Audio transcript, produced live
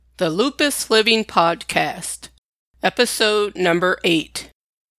The Lupus Living Podcast, Episode number 8,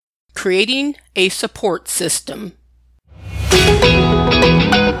 Creating a Support System.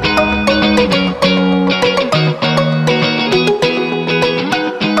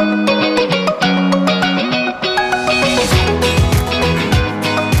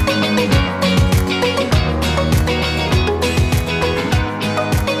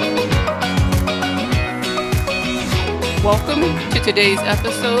 Welcome to today's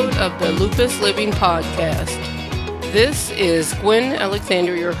episode of the Lupus Living Podcast. This is Gwen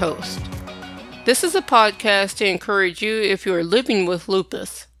Alexander, your host. This is a podcast to encourage you if you are living with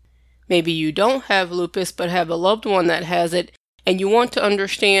lupus. Maybe you don't have lupus but have a loved one that has it and you want to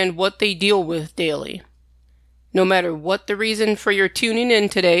understand what they deal with daily. No matter what the reason for your tuning in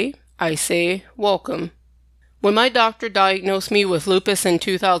today, I say welcome. When my doctor diagnosed me with lupus in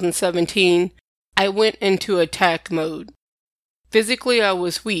 2017, I went into attack mode. Physically, I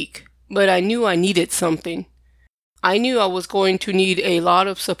was weak, but I knew I needed something. I knew I was going to need a lot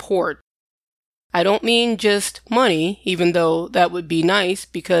of support. I don't mean just money, even though that would be nice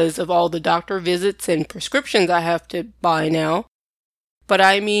because of all the doctor visits and prescriptions I have to buy now. But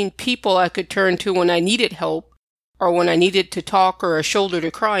I mean people I could turn to when I needed help or when I needed to talk or a shoulder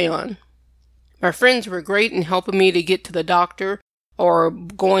to cry on. My friends were great in helping me to get to the doctor or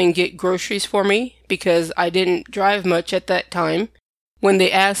going and get groceries for me because I didn't drive much at that time. When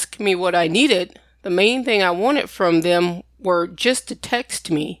they asked me what I needed, the main thing I wanted from them were just to text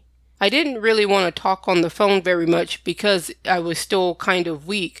me. I didn't really want to talk on the phone very much because I was still kind of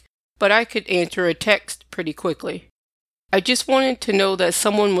weak, but I could answer a text pretty quickly. I just wanted to know that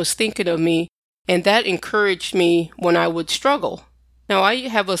someone was thinking of me, and that encouraged me when I would struggle. Now, I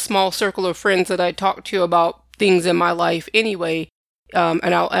have a small circle of friends that I talk to about things in my life anyway,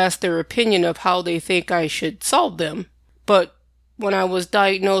 and I'll ask their opinion of how they think I should solve them. But when I was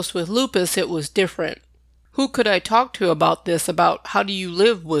diagnosed with lupus, it was different. Who could I talk to about this, about how do you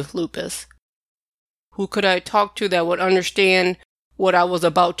live with lupus? Who could I talk to that would understand what I was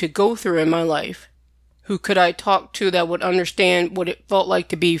about to go through in my life? Who could I talk to that would understand what it felt like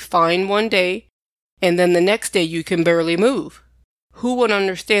to be fine one day, and then the next day you can barely move? Who would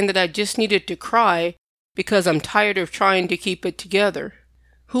understand that I just needed to cry because I'm tired of trying to keep it together?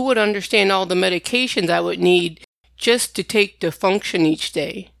 Who would understand all the medications I would need just to take to function each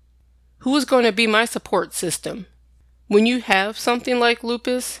day? Who is going to be my support system? When you have something like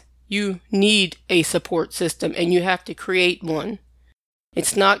lupus, you need a support system and you have to create one.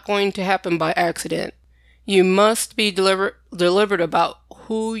 It's not going to happen by accident. You must be deliberate about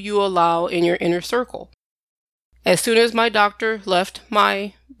who you allow in your inner circle. As soon as my doctor left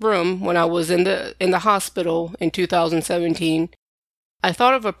my room when I was in the hospital in 2017, I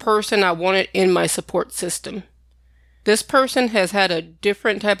thought of a person I wanted in my support system. This person has had a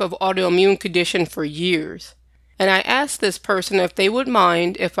different type of autoimmune condition for years, and I asked this person if they would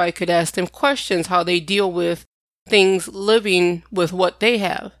mind if I could ask them questions how they deal with things living with what they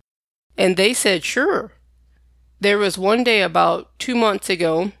have. And they said sure. There was one day about 2 months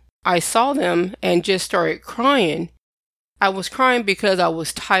ago, I saw them and just started crying. I was crying because I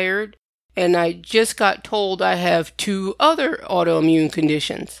was tired and I just got told I have 2 other autoimmune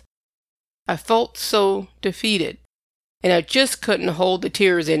conditions. I felt so defeated and I just couldn't hold the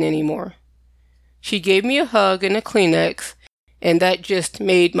tears in anymore. She gave me a hug and a Kleenex and that just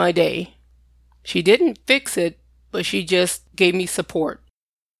made my day. She didn't fix it, but she just gave me support.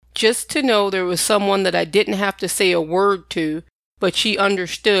 Just to know there was someone that I didn't have to say a word to, but she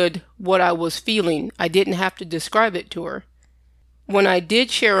understood what I was feeling. I didn't have to describe it to her. When I did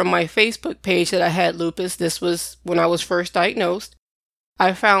share on my Facebook page that I had lupus, this was when I was first diagnosed,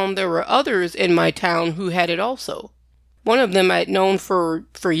 I found there were others in my town who had it also. One of them I had known for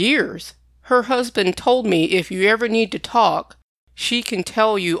years. Her husband told me if you ever need to talk, she can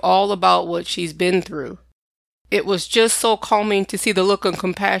tell you all about what she's been through. It was just so calming to see the look of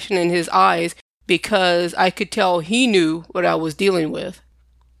compassion in his eyes because I could tell he knew what I was dealing with.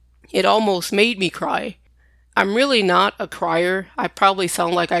 It almost made me cry. I'm really not a crier. I probably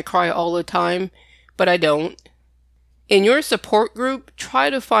sound like I cry all the time, but I don't. In your support group, try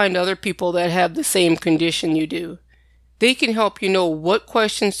to find other people that have the same condition you do. They can help you know what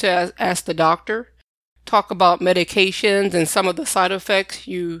questions to ask the doctor, talk about medications and some of the side effects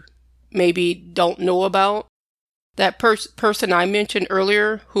you maybe don't know about. That person I mentioned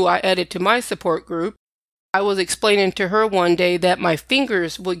earlier, who I added to my support group, I was explaining to her one day that my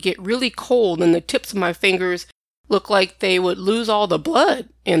fingers would get really cold and the tips of my fingers look like they would lose all the blood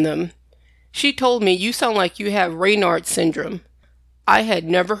in them. She told me, "You sound like you have Raynaud's syndrome." I had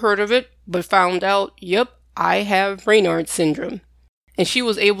never heard of it, but found out, yep, I have Raynaud's syndrome. and she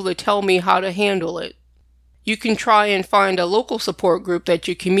was able to tell me how to handle it. You can try and find a local support group that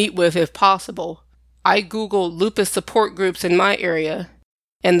you can meet with if possible. I Googled lupus support groups in my area,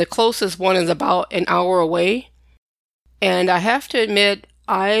 and the closest one is about an hour away. And I have to admit,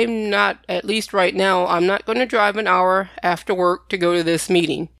 at least right now, I'm not going to drive an hour after work to go to this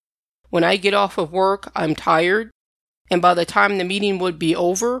meeting. When I get off of work, I'm tired, and by the time the meeting would be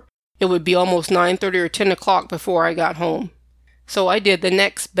over, it would be almost 9:30 or 10 o'clock before I got home. So I did the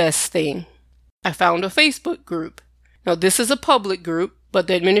next best thing. I found a Facebook group. Now this is a public group, but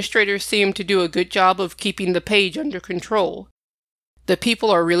the administrators seem to do a good job of keeping the page under control. The people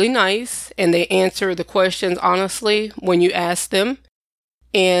are really nice, and they answer the questions honestly when you ask them.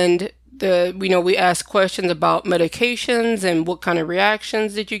 And we ask questions about medications and what kind of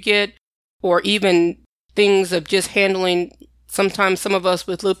reactions did you get, or even things of just handling. Sometimes some of us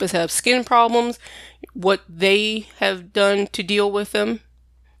with lupus have skin problems, what they have done to deal with them.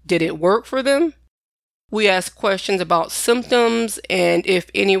 Did it work for them? We ask questions about symptoms and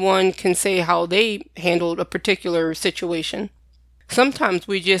if anyone can say how they handled a particular situation. Sometimes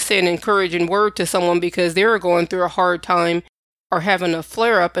we just say an encouraging word to someone because they're going through a hard time or having a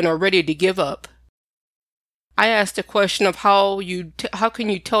flare-up and are ready to give up. I asked a question of how can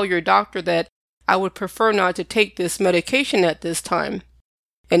you tell your doctor that I would prefer not to take this medication at this time?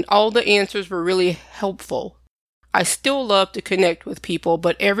 And all the answers were really helpful. I still love to connect with people,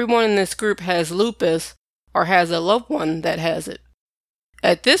 but everyone in this group has lupus or has a loved one that has it.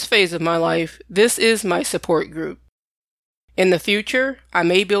 At this phase of my life, this is my support group. In the future, I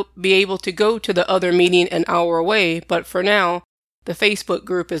may be able to go to the other meeting an hour away, but for now, the Facebook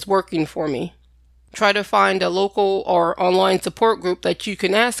group is working for me. Try to find a local or online support group that you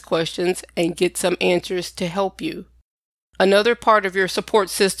can ask questions and get some answers to help you. Another part of your support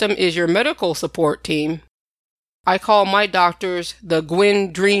system is your medical support team. I call my doctors the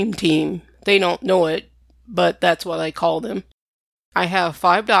Gwen Dream Team. They don't know it, but that's what I call them. I have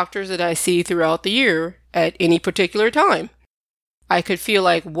 5 doctors that I see throughout the year at any particular time. I could feel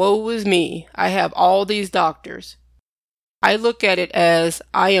like, woe is me, I have all these doctors. I look at it as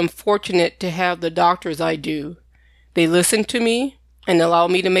I am fortunate to have the doctors I do. They listen to me and allow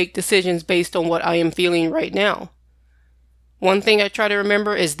me to make decisions based on what I am feeling right now. One thing I try to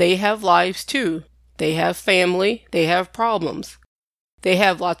remember is they have lives too. They have family, they have problems. They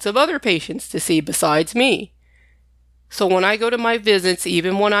have lots of other patients to see besides me. So when I go to my visits,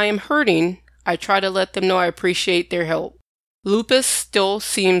 even when I am hurting, I try to let them know I appreciate their help. Lupus still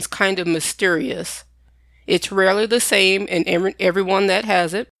seems kind of mysterious. It's rarely the same in everyone that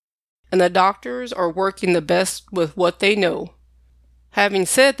has it, and the doctors are working the best with what they know. Having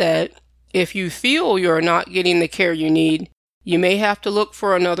said that, if you feel you're not getting the care you need, you may have to look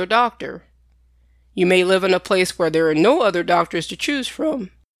for another doctor. You may live in a place where there are no other doctors to choose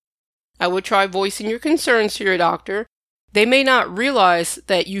from. I would try voicing your concerns to your doctor. They may not realize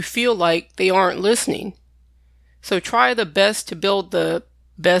that you feel like they aren't listening. So try the best to build the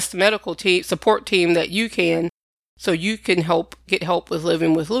best medical support team that you can so you can get help with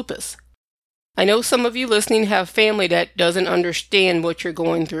living with lupus. I know some of you listening have family that doesn't understand what you're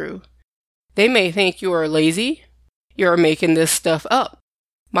going through. They may think you are lazy, you're making this stuff up.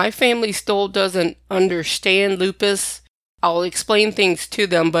 My family still doesn't understand lupus. I'll explain things to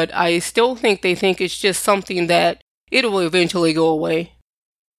them, but I still think they think it's just something that it will eventually go away.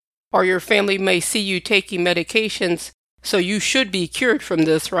 Or your family may see you taking medications, so you should be cured from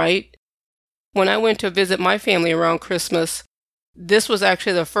this, right? When I went to visit my family around Christmas, this was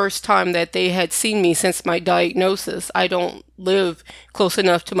actually the first time that they had seen me since my diagnosis. I don't live close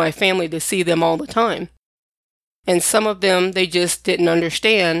enough to my family to see them all the time. And some of them, they just didn't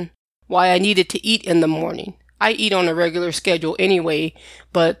understand why I needed to eat in the morning. I eat on a regular schedule anyway,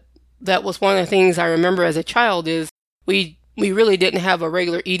 but that was one of the things I remember as a child is we really didn't have a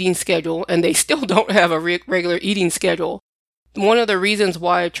regular eating schedule, and they still don't have a regular eating schedule. One of the reasons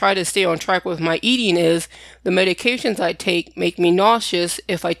why I try to stay on track with my eating is the medications I take make me nauseous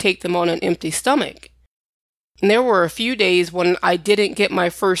if I take them on an empty stomach. And there were a few days when I didn't get my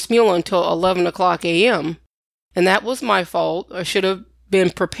first meal until 11 o'clock a.m., and that was my fault. I should have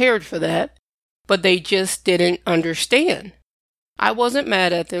been prepared for that, but they just didn't understand. I wasn't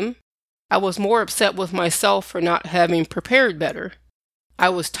mad at them. I was more upset with myself for not having prepared better. I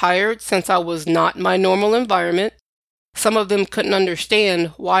was tired since I was not in my normal environment. Some of them couldn't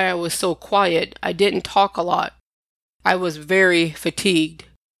understand why I was so quiet. I didn't talk a lot. I was very fatigued.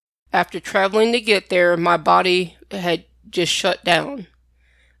 After traveling to get there, my body had just shut down.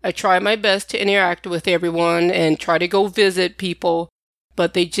 I tried my best to interact with everyone and try to go visit people,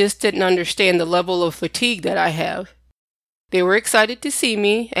 but they just didn't understand the level of fatigue that I have. They were excited to see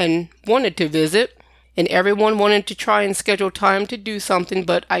me and wanted to visit, and everyone wanted to try and schedule time to do something,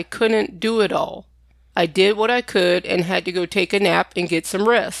 but I couldn't do it all. I did what I could and had to go take a nap and get some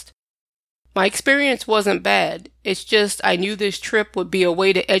rest. My experience wasn't bad. It's just I knew this trip would be a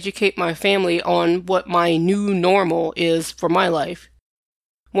way to educate my family on what my new normal is for my life.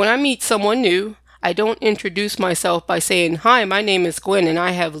 When I meet someone new, I don't introduce myself by saying, "Hi, my name is Gwen and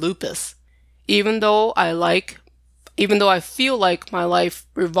I have lupus." Even though I feel like my life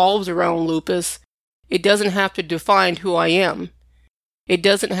revolves around lupus, it doesn't have to define who I am. It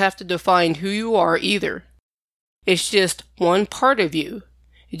doesn't have to define who you are either. It's just one part of you.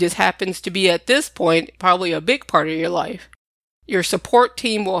 It just happens to be at this point probably a big part of your life. Your support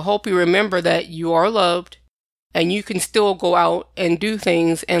team will help you remember that you are loved and you can still go out and do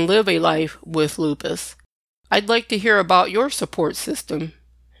things and live a life with lupus. I'd like to hear about your support system.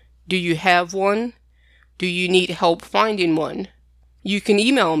 Do you have one? Do you need help finding one? You can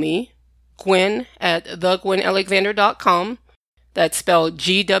email me, Gwen at thegwenalexander.com. That's spelled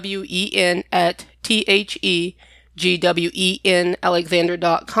GWEN at THEGWEN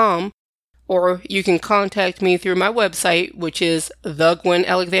Alexander.com, or you can contact me through my website, which is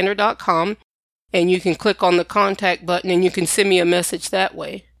thegwenalexander.com, and you can click on the contact button and you can send me a message that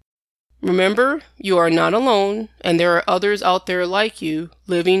way. Remember, you are not alone, and there are others out there like you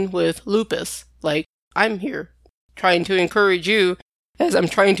living with lupus, like I'm here, trying to encourage you as I'm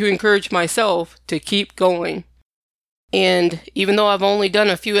trying to encourage myself to keep going. And even though I've only done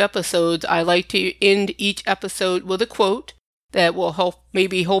a few episodes, I like to end each episode with a quote that will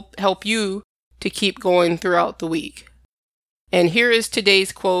help you to keep going throughout the week. And here is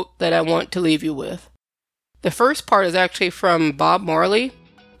today's quote that I want to leave you with. The first part is actually from Bob Marley,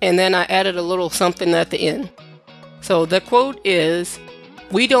 and then I added a little something at the end. So the quote is,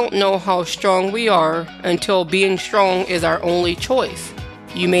 "We don't know how strong we are until being strong is our only choice.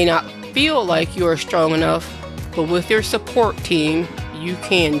 You may not feel like you are strong enough, but with your support team, you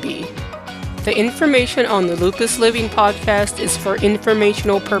can be." The information on the Lupus Living podcast is for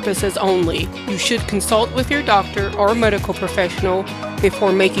informational purposes only. You should consult with your doctor or medical professional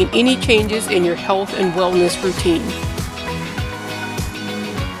before making any changes in your health and wellness routine.